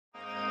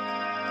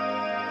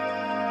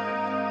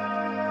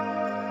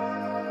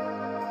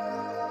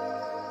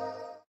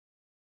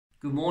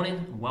Good morning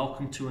and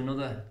welcome to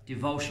another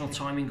devotional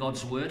time in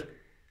God's Word.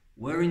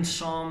 We're in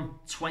Psalm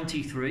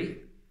 23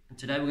 and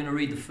today we're going to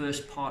read the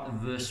first part of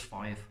verse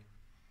 5.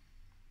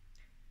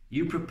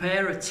 You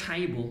prepare a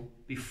table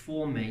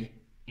before me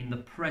in the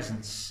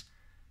presence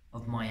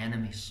of my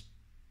enemies.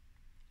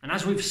 And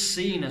as we've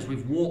seen, as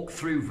we've walked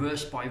through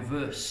verse by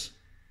verse,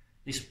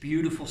 this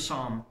beautiful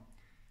psalm,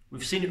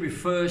 we've seen it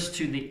refers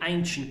to the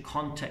ancient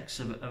context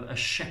of a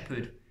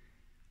shepherd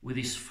with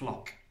his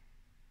flock.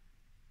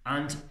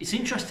 And it's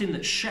interesting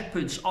that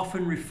shepherds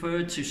often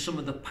referred to some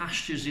of the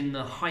pastures in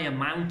the higher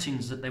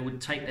mountains that they would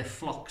take their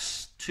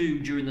flocks to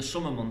during the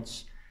summer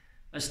months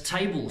as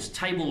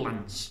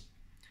tablelands.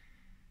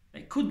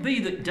 It could be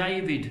that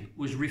David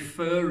was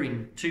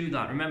referring to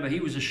that. Remember, he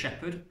was a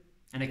shepherd,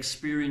 an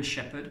experienced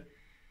shepherd.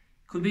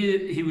 Could be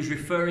that he was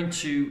referring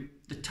to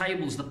the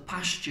tables, the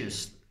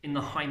pastures in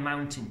the high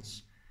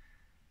mountains.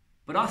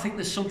 But I think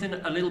there's something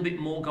a little bit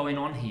more going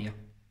on here.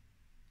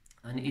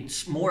 And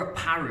it's more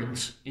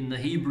apparent in the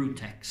Hebrew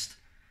text.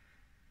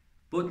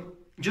 But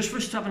just for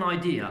us to have an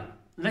idea,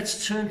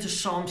 let's turn to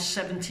Psalm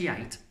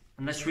 78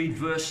 and let's read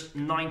verse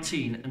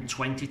 19 and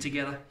 20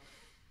 together.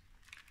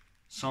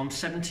 Psalm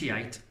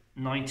 78,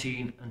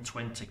 19 and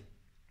 20.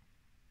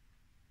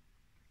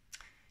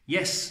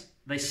 Yes,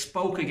 they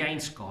spoke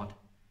against God.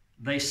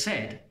 They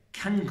said,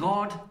 can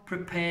God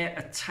prepare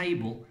a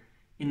table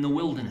in the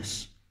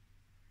wilderness?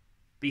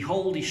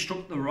 Behold, he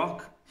struck the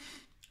rock,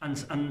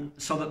 and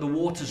so that the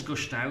waters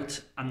gushed out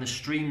and the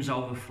streams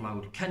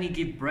overflowed. Can he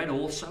give bread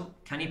also?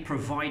 Can he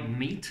provide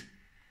meat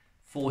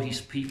for his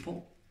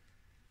people?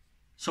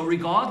 So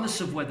regardless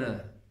of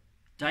whether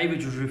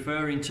David was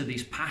referring to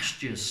these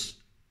pastures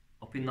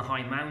up in the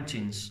high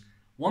mountains,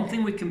 one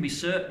thing we can be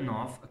certain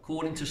of,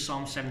 according to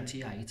Psalm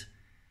 78,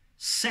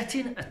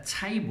 setting a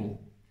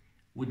table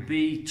would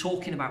be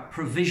talking about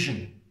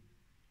provision.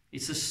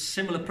 It's a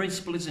similar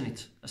principle, isn't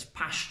it, as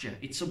pasture.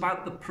 It's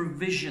about the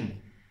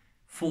provision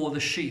for the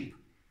sheep.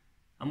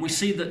 And we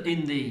see that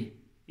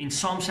in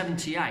Psalm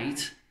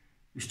 78,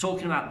 he's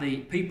talking about the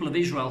people of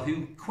Israel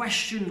who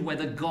questioned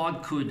whether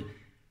God could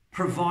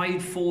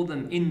provide for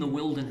them in the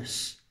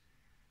wilderness.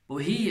 But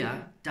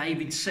here,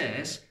 David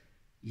says,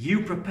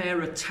 you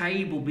prepare a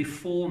table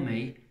before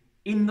me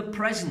in the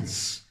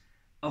presence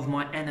of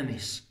my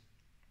enemies.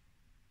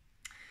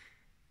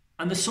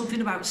 And there's something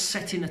about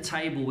setting a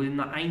table within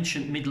that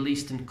ancient Middle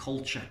Eastern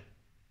culture.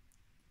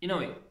 You know,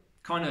 it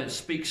kind of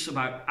speaks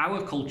about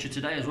our culture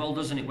today as well,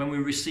 doesn't it? When we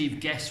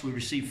receive guests, we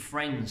receive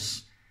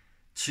friends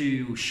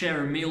to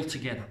share a meal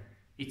together.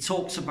 It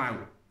talks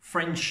about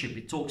friendship,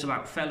 it talks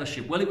about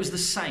fellowship. Well, it was the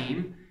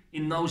same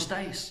in those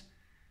days.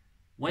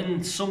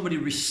 When somebody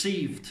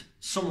received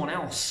someone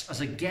else as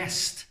a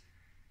guest,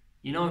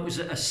 you know, it was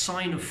a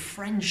sign of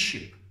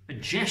friendship, a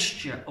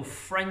gesture of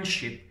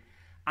friendship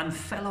and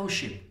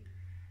fellowship.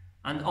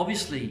 And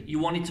obviously, you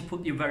wanted to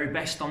put your very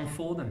best on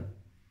for them.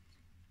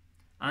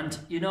 And,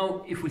 you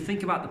know, if we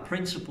think about the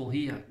principle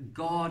here,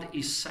 God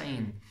is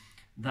saying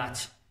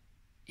that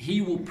he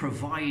will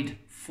provide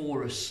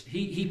for us.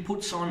 He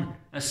puts on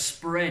a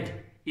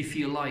spread, if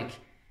you like,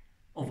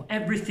 of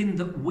everything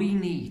that we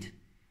need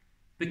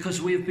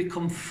because we have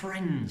become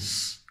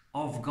friends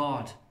of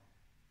God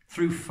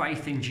through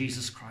faith in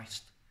Jesus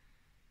Christ.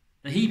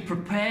 That he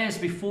prepares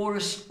before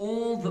us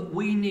all that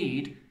we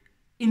need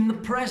in the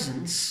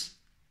presence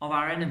of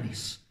our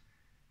enemies.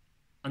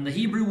 And the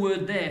Hebrew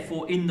word there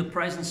for in the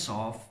presence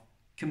of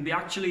can be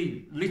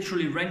actually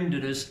literally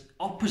rendered as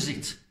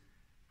opposite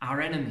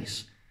our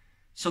enemies.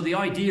 So the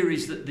idea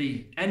is that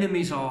the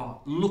enemies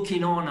are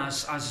looking on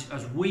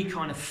as we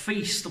kind of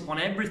feast upon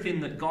everything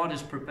that God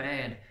has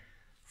prepared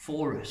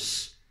for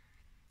us.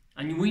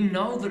 And we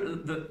know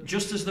that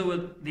just as there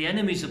were the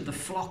enemies of the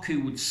flock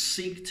who would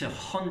seek to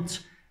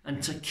hunt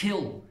and to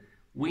kill,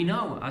 we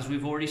know, as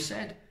we've already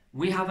said,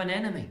 we have an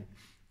enemy.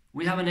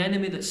 We have an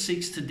enemy that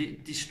seeks to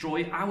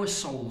destroy our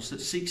souls,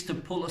 that seeks to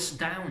pull us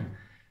down.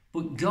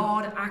 But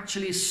God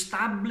actually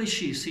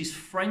establishes his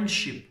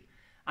friendship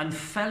and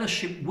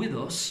fellowship with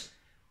us,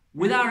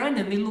 with our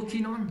enemy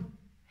looking on,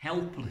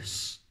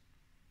 helpless.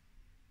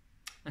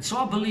 And so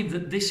I believe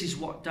that this is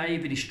what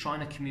David is trying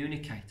to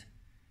communicate.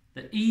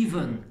 That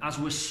even as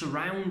we're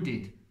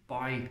surrounded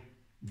by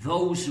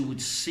those who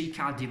would seek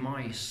our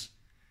demise,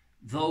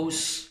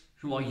 those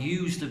who are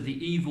used of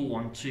the evil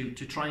one to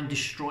try and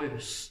destroy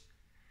us,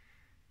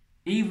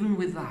 even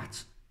with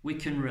that, we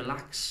can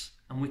relax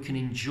and we can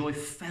enjoy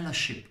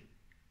fellowship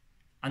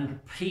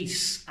and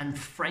peace and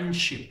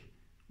friendship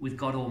with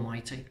God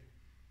Almighty.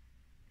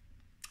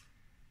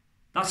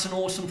 That's an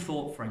awesome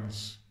thought,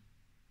 friends.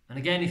 And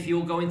again, if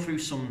you're going through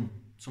some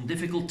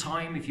difficult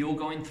time, if you're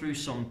going through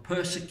some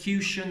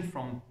persecution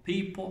from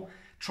people,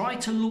 try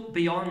to look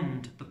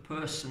beyond the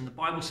person. The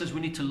Bible says we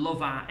need to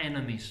love our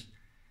enemies.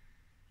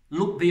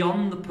 Look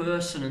beyond the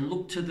person and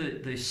look to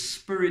the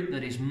spirit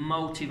that is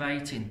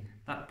motivating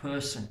that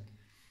person.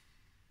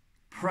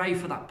 Pray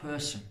for that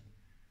person.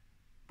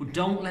 But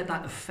don't let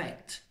that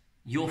affect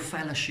your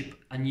fellowship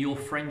and your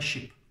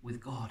friendship with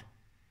God.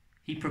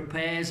 He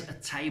prepares a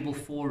table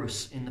for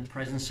us in the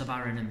presence of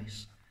our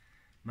enemies.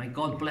 May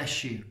God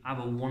bless you. Have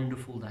a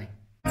wonderful day.